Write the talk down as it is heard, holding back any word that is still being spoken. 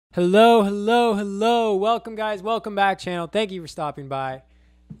Hello. Welcome, guys. Welcome back, channel. Thank you for stopping by.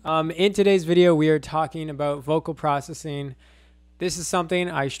 In today's video, we are talking about vocal processing. This is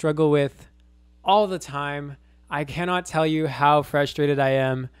something I struggle with all the time. I cannot tell you how frustrated I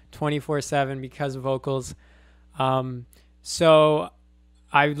am 24/7 because of vocals. So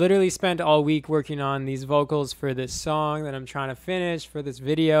I literally spent all week working on these vocals for this song that I'm trying to finish for this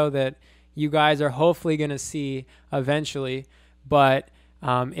video that you guys are hopefully going to see eventually. But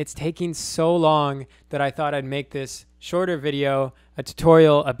it's taking so long that I thought I'd make this shorter video, a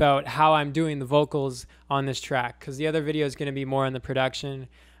tutorial about how I'm doing the vocals on this track, because the other video is going to be more on the production.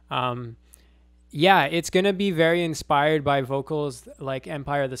 Yeah, it's going to be very inspired by vocals like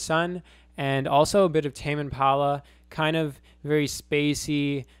Empire of the Sun and also a bit of Tame Impala, kind of very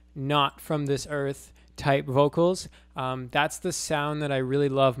spacey, not from this earth type vocals. That's the sound that I really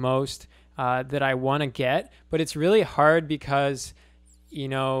love most, that I want to get, but it's really hard because you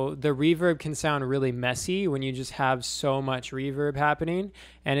know, the reverb can sound really messy when you just have so much reverb happening,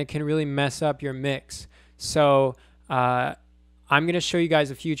 and it can really mess up your mix. So I'm going to show you guys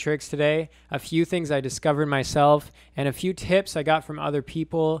a few tricks today, a few things I discovered myself, and a few tips I got from other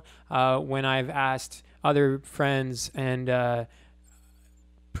people when I've asked other friends and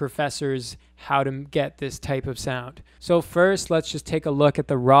professors how to get this type of sound. So first, let's just take a look at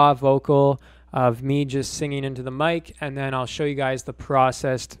the raw vocal of me just singing into the mic, and then I'll show you guys the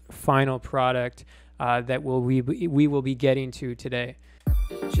processed final product that we will be getting to today.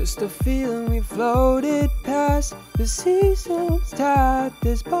 Just a feeling we floated past the seasons, tied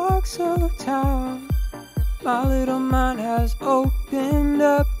this box of time. My little mind has opened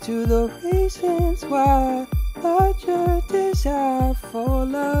up to the reasons why, larger desire for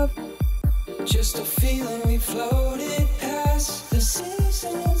love. Just a feeling we floated past the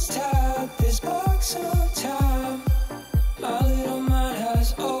seasons, tied this box of time. My little mind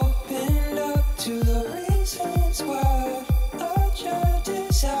has opened up to the reasons why, larger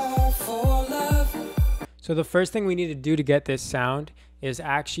desire for love. So the first thing we need to do to get this sound is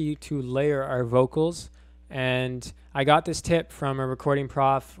actually to layer our vocals. And I got this tip from a recording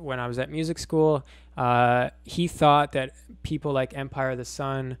prof when I was at music school. He thought that people like Empire of the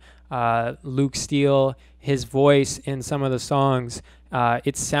Sun, Luke Steele, his voice in some of the songs,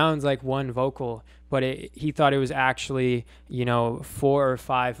 it sounds like one vocal, but he thought it was actually, you know, 4 or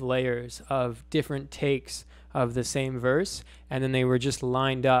 5 layers of different takes of the same verse, and then they were just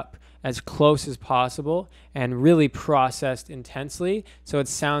lined up as close as possible and really processed intensely, so it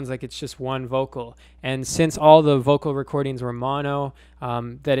sounds like it's just one vocal. And since all the vocal recordings were mono,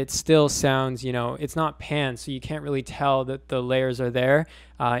 that it still sounds, you know, it's not pan, so you can't really tell that the layers are there.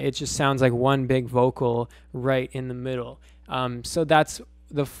 It just sounds like one big vocal right in the middle. So that's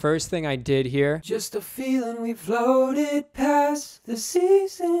the first thing I did here. Just a feeling we floated past the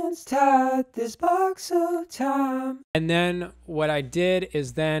seasons, tied this box of time. And then what I did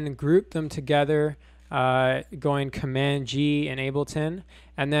is then group them together, going Command G in Ableton,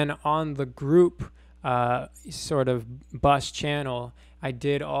 and then on the group sort of bus channel, I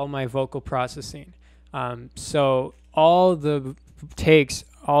did all my vocal processing. So all the takes,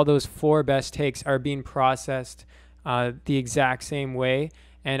 all those 4 best takes are being processed the exact same way,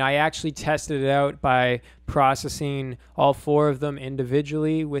 and I actually tested it out by processing all 4 of them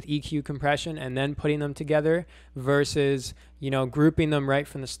individually with EQ compression and then putting them together versus, you know, grouping them right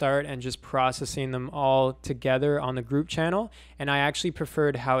from the start and just processing them all together on the group channel. And I actually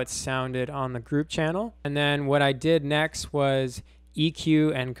preferred how it sounded on the group channel. And then what I did next was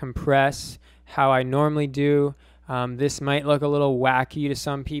EQ and compress how I normally do. This might look a little wacky to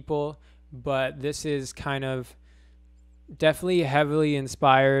some people, but this is kind of definitely heavily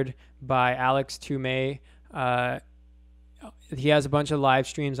inspired by Alex Tame. He has a bunch of live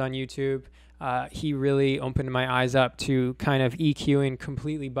streams on YouTube. He really opened my eyes up to kind of EQing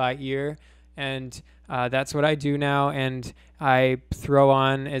completely by ear, and that's what I do now. And I throw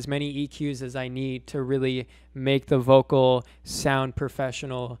on as many EQs as I need to really make the vocal sound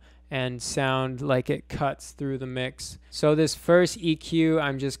professional and sound like it cuts through the mix. So this first EQ,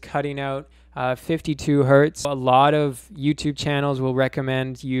 I'm just cutting out 52 hertz. A lot of YouTube channels will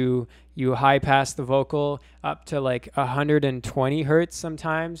recommend you high pass the vocal up to like 120 hertz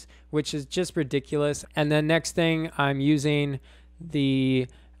sometimes, which is just ridiculous. And then next thing, I'm using the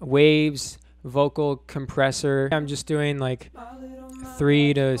Waves vocal compressor. I'm just doing like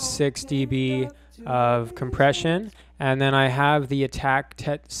 3 to 6 dB of compression, and then I have the attack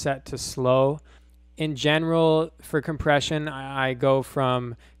set to slow. In general, for compression, I go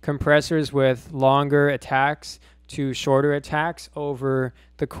from compressors with longer attacks to shorter attacks over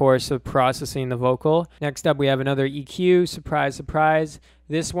the course of processing the vocal. Next up, we have another EQ, surprise, surprise.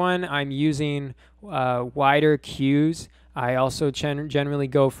 This one, I'm using wider Qs. I also generally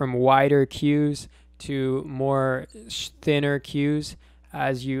go from wider Qs to more thinner Qs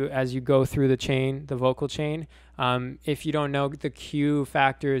as you go through the chain, the vocal chain. If you don't know, the Q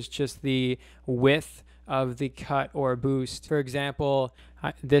factor is just the width of the cut or boost. For example,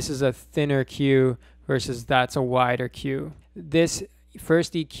 this is a thinner Q versus that's a wider Q. This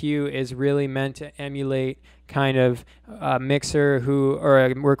first EQ is really meant to emulate kind of a mixer or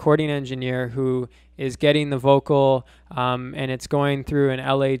a recording engineer who is getting the vocal and it's going through an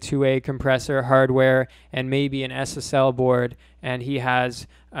LA2A compressor hardware and maybe an SSL board, and he has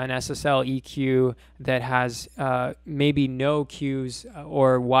an SSL EQ that has maybe no Qs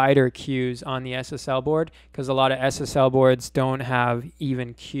or wider Qs on the SSL board, because a lot of SSL boards don't have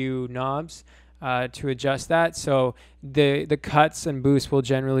even Q knobs to adjust that. So the cuts and boosts will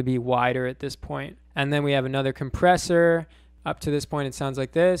generally be wider at this point. And then we have another compressor. Up to this point, it sounds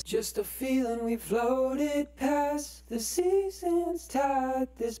like this. Just a feeling we floated past the seasons, tied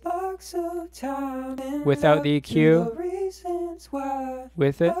this box of time. Without the EQ.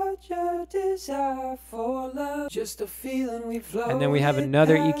 With it. Just a feeling we floated. And then we have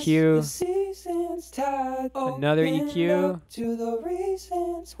another EQ. Another EQ. To the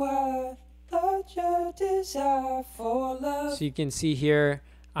reasons why. So you can see here,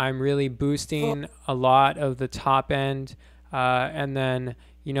 I'm really boosting a lot of the top end. And then,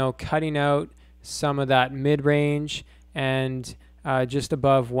 you know, cutting out some of that mid-range and just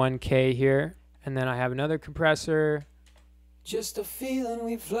above 1K here. And then I have another compressor just a feeling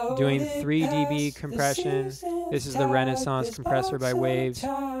we doing 3 dB compression. This is the Renaissance compressor by Waves.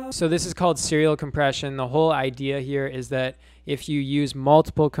 So this is called serial compression. The whole idea here is that if you use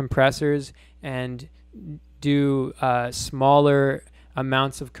multiple compressors and do smaller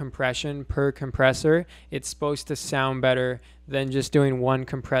amounts of compression per compressor, it's supposed to sound better than just doing one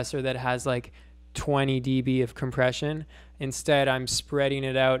compressor that has like 20 dB of compression. Instead, I'm spreading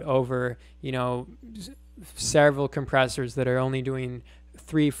it out over, you know, several compressors that are only doing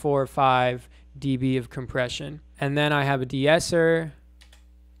 3, 4, 5 dB of compression. And then I have a de-esser.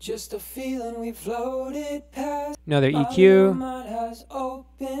 Just a feeling we floated past. Another EQ. My mind has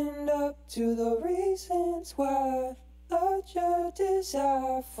opened up to the reasons why.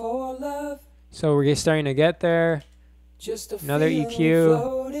 Desire for love. So we're starting to get there. Just another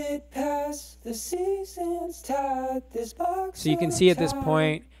EQ. The seasons, tied this box. So you can see at this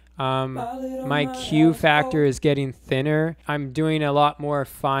point, my Q factor is getting thinner. I'm doing a lot more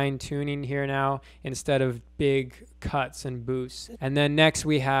fine tuning here now instead of big cuts and boosts. And then next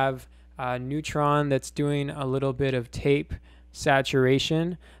we have Neutron that's doing a little bit of tape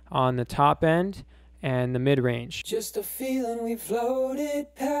saturation on the top end and the mid-range. Just a feeling we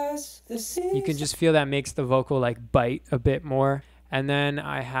floated past the seas. You can just feel that makes the vocal like bite a bit more. And then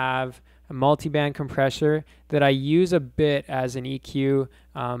I have a multi-band compressor that I use a bit as an EQ,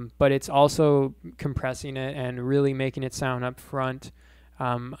 but it's also compressing it and really making it sound up front.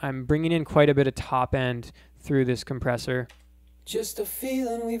 I'm bringing in quite a bit of top end through this compressor. Just a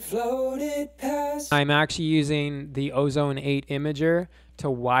feeling we floated past. I'm actually using the Ozone 8 imager to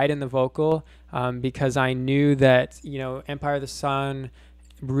widen the vocal because I knew that, you know, Empire of the Sun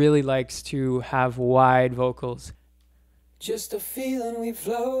really likes to have wide vocals. Just a feeling we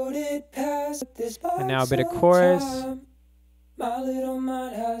floated past this box. And now a bit of chorus. My little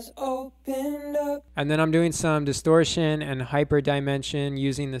mind has opened up. And then I'm doing some distortion and hyperdimension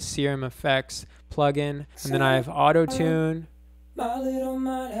using the Serum Effects plugin. And then I have auto tune. My little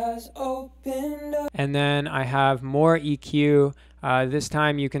mind has opened up. And then I have more EQ. This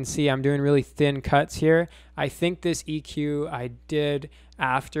time you can see I'm doing really thin cuts here. I think this EQ I did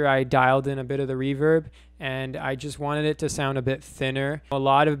after I dialed in a bit of the reverb, and I just wanted it to sound a bit thinner. A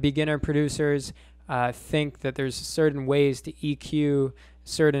lot of beginner producers think that there's certain ways to EQ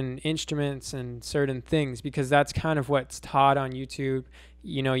certain instruments and certain things because that's kind of what's taught on YouTube.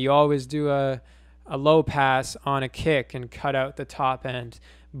 You know, you always do a low pass on a kick and cut out the top end,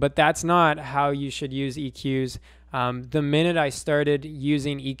 but that's not how you should use EQs. The minute I started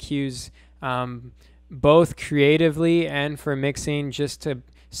using EQs, both creatively and for mixing, just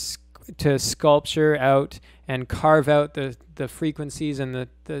to sculpture out and carve out the frequencies and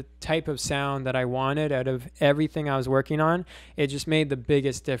the type of sound that I wanted out of everything I was working on, it just made the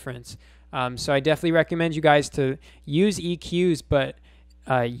biggest difference. So I definitely recommend you guys to use EQs, but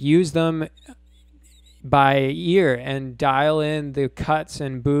use them by ear and dial in the cuts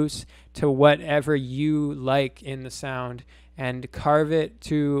and boosts to whatever you like in the sound and carve it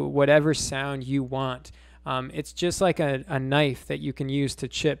to whatever sound you want. It's just like a knife that you can use to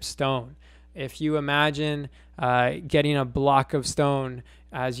chip stone. If you imagine getting a block of stone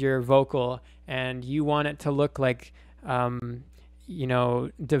as your vocal and you want it to look like, you know,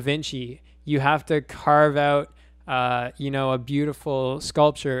 Da Vinci, you have to carve out, you know, a beautiful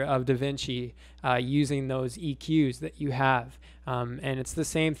sculpture of Da Vinci using those EQs that you have. And it's the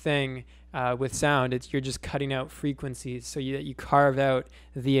same thing with sound. You're just cutting out frequencies so that you carve out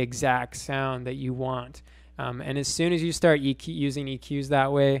the exact sound that you want. And as soon as you start using EQs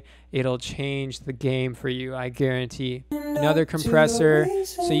that way, it'll change the game for you, I guarantee. Another compressor.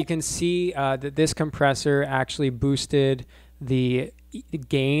 So you can see that this compressor actually boosted the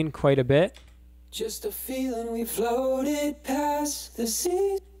gain quite a bit. Just a feeling we floated past the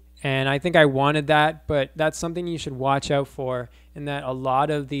sea. And I think I wanted that, but that's something you should watch out for, in that a lot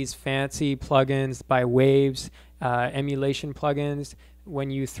of these fancy plugins by Waves, emulation plugins,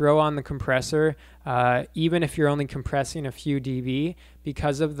 when you throw on the compressor, even if you're only compressing a few dB,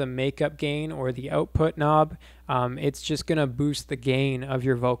 because of the makeup gain or the output knob, it's just going to boost the gain of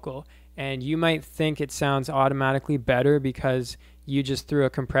your vocal. And you might think it sounds automatically better because you just threw a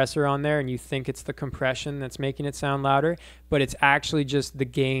compressor on there and you think it's the compression that's making it sound louder, but it's actually just the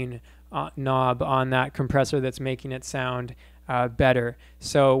gain knob on that compressor that's making it sound better.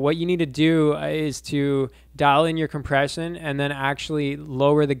 So what you need to do is to dial in your compression and then actually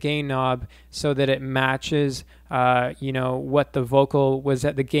lower the gain knob so that it matches you know, what the vocal was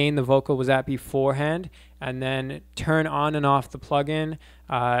at, the gain the vocal was at beforehand, and then turn on and off the plugin.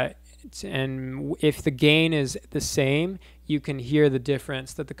 And if the gain is the same, you can hear the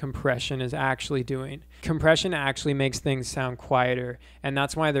difference that the compression is actually doing. Compression actually makes things sound quieter, and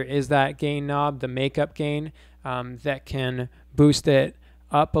that's why there is that gain knob, the makeup gain, that can boost it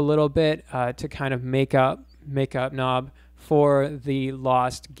up a little bit to kind of make up knob for the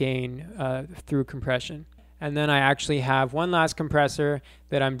lost gain through compression. And then I actually have one last compressor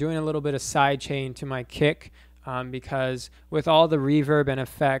that I'm doing a little bit of side chain to my kick, because with all the reverb and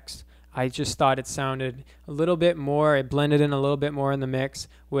effects, I just thought it sounded a little bit more, it blended in a little bit more in the mix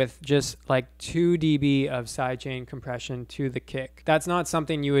with just like 2 dB of sidechain compression to the kick. That's not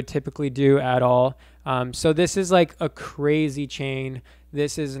something you would typically do at all. So this is like a crazy chain.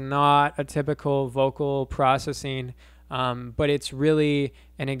 This is not a typical vocal processing, but it's really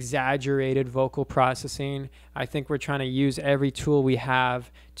an exaggerated vocal processing. I think we're trying to use every tool we have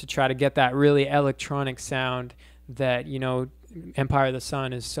to try to get that really electronic sound that, you know, Empire of the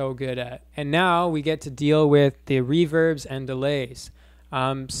Sun is so good at. And now we get to deal with the reverbs and delays.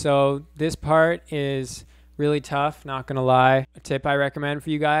 So this part is really tough, not gonna lie. A tip I recommend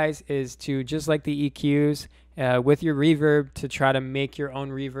for you guys is to, just like the EQs, with your reverb, to try to make your own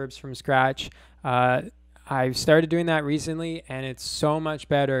reverbs from scratch. I've started doing that recently, and it's so much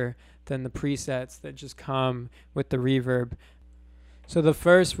better than the presets that just come with the reverb. So the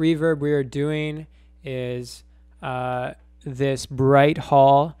first reverb we are doing is this bright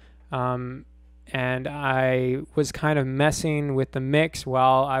hall, and I was kind of messing with the mix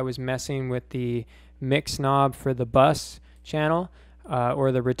while I was messing with the mix knob for the bus channel,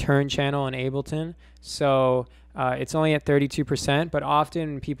 or the return channel in Ableton. So it's only at 32%, but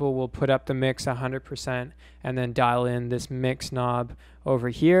often people will put up the mix 100% and then dial in this mix knob over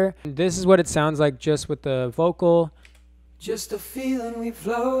here. This is what it sounds like just with the vocal. Just a feeling we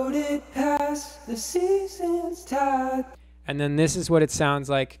floated past the season's tide. And then this is what it sounds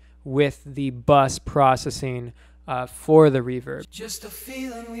like with the bus processing for the reverb. Just a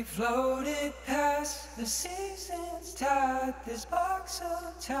feeling we floated past the season's tide, this box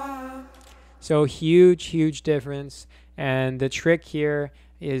of time. So huge difference. And the trick here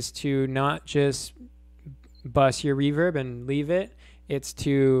is to not just bus your reverb and leave it. It's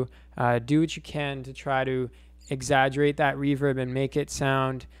to do what you can to try to exaggerate that reverb and make it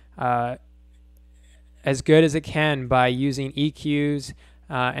sound as good as it can by using EQs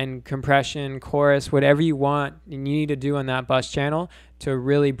and compression, chorus, whatever you want and you need to do on that bus channel to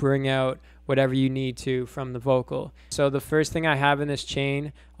really bring out whatever you need to from the vocal. So the first thing I have in this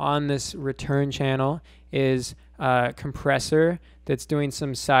chain on this return channel is a compressor that's doing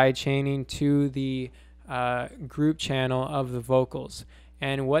some side chaining to the group channel of the vocals.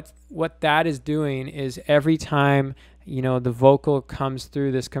 And what that is doing is every time, you know, the vocal comes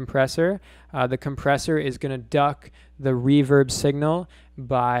through this compressor, the compressor is going to duck the reverb signal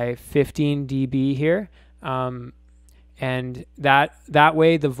by 15 dB here. And that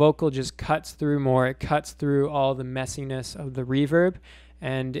way the vocal just cuts through more. It cuts through all the messiness of the reverb,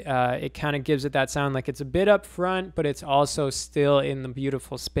 and it kind of gives it that sound like it's a bit up front, but it's also still in the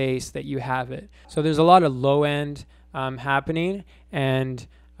beautiful space that you have it. So there's a lot of low end happening, and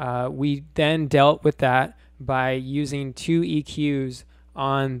We then dealt with that by using 2 EQs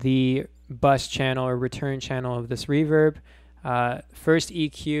on the bus channel or return channel of this reverb. First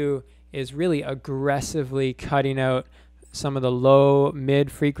EQ is really aggressively cutting out some of the low mid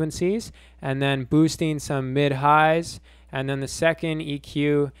frequencies and then boosting some mid highs. And then the second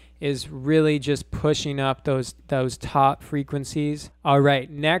EQ is really just pushing up those top frequencies. All right,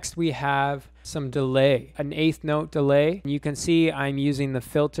 next we have some delay, an 1/8 note delay. You can see I'm using the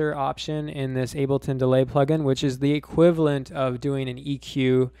filter option in this Ableton delay plugin, which is the equivalent of doing an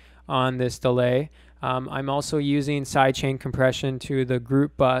EQ on this delay. I'm also using sidechain compression to the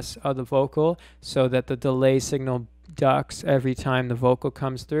group bus of the vocal so that the delay signal ducks every time the vocal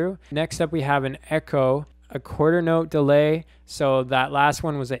comes through. Next up we have an echo, a 1/4 note delay. So that last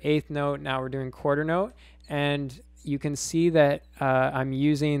one was an 1/8 note, now we're doing 1/4 note. And you can see that I'm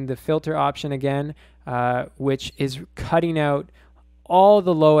using the filter option again, which is cutting out all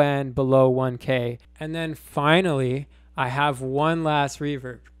the low end below 1K. And then finally, I have one last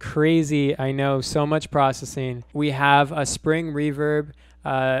reverb. Crazy, I know, so much processing. We have a spring reverb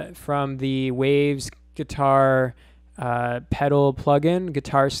from the Waves guitar pedal plugin,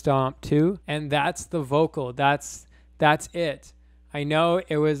 Guitar Stomp 2, and that's the vocal. That's it. I know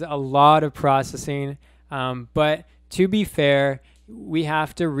it was a lot of processing, but to be fair, we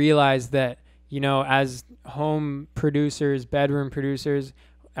have to realize that, you know, as home producers, bedroom producers,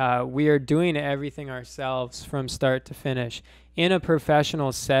 we are doing everything ourselves from start to finish. In a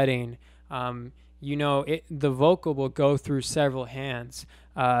professional setting, you know, the vocal will go through several hands.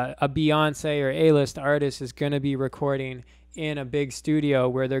 A Beyonce or A-list artist is going to be recording in a big studio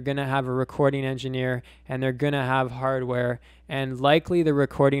where they're going to have a recording engineer and they're going to have hardware, and likely the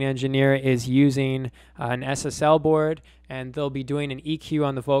recording engineer is using an SSL board, and they'll be doing an EQ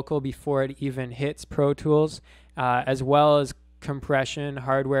on the vocal before it even hits Pro Tools, as well as compression,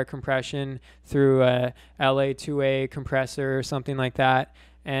 hardware compression through a LA2A compressor or something like that.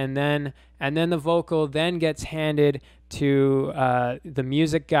 And then the vocal then gets handed to the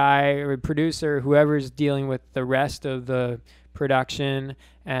music guy or producer, whoever's dealing with the rest of the production,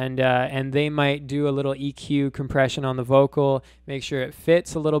 and they might do a little EQ compression on the vocal, make sure it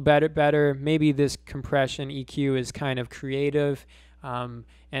fits a little better. Maybe this compression EQ is kind of creative, and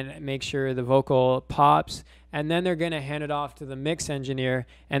make sure the vocal pops. And then they're going to hand it off to the mix engineer,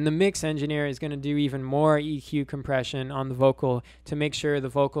 and the mix engineer is going to do even more EQ compression on the vocal to make sure the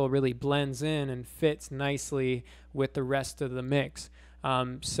vocal really blends in and fits nicely with the rest of the mix.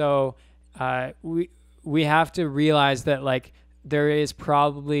 So we have to realize that, like, there is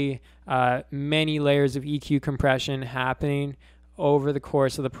probably many layers of EQ compression happening over the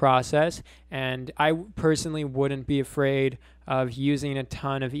course of the process, and I personally wouldn't be afraid of using a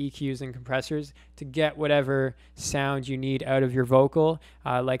ton of EQs and compressors to get whatever sound you need out of your vocal,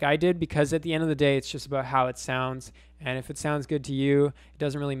 like I did, because at the end of the day, it's just about how it sounds, and if it sounds good to you, it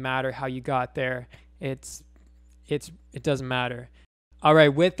doesn't really matter how you got there. It doesn't matter. All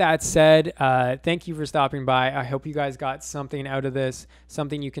right, with that said, thank you for stopping by. I hope you guys got something out of this,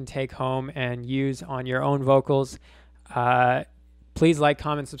 something you can take home and use on your own vocals. Please like,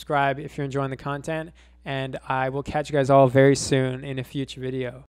 comment, subscribe if you're enjoying the content, and I will catch you guys all very soon in a future video.